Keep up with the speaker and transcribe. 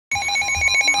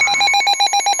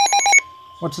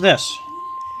What's this?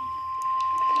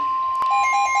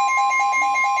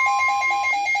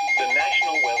 The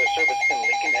National Weather Service in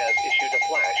Lincoln has issued a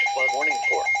flash flood warning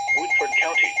for Woodford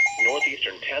County,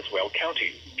 northeastern Tazewell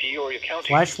County, Peoria County.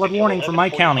 Flash flood warning for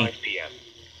my county. PM.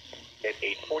 At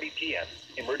 8:40 p.m.,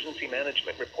 Emergency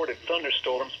Management reported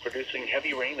thunderstorms producing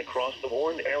heavy rain across the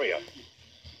warned area.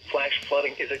 Flash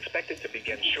flooding is expected to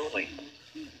begin shortly.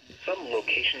 Some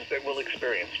locations that will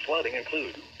experience flooding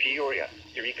include Peoria,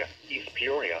 Eureka, East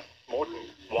Peoria, Morton,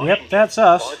 Washington, Yep, that's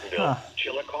us. Bartonville,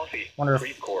 Chillicothe, Wonder if,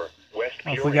 Creve-Coeur, West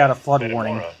Peoria, if we got a flood Metamora,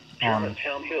 warning on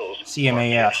Germantown Hills,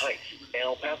 CMAS. Marquette Heights,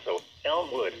 El Paso,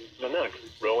 Elmwood, Minot,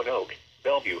 Roanoke,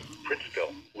 Bellevue,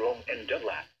 Pritzville, Rome, and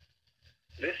Dunlap.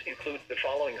 This includes the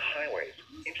following highways: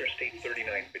 Interstate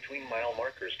 39 between mile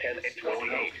markers 10 and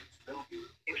 28.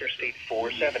 Interstate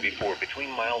 474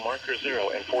 between mile markers 0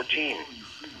 and 14.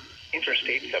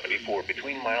 Interstate 74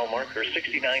 between mile markers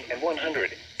 69 and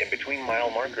 100, and between mile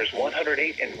markers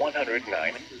 108 and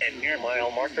 109, and near mile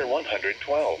marker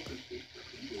 112.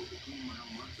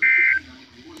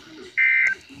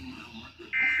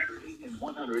 And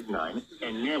 109,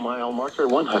 and near mile marker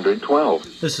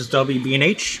 112. This is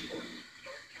WB&H.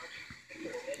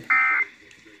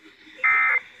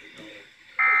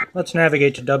 Let's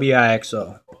navigate to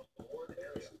WIXO.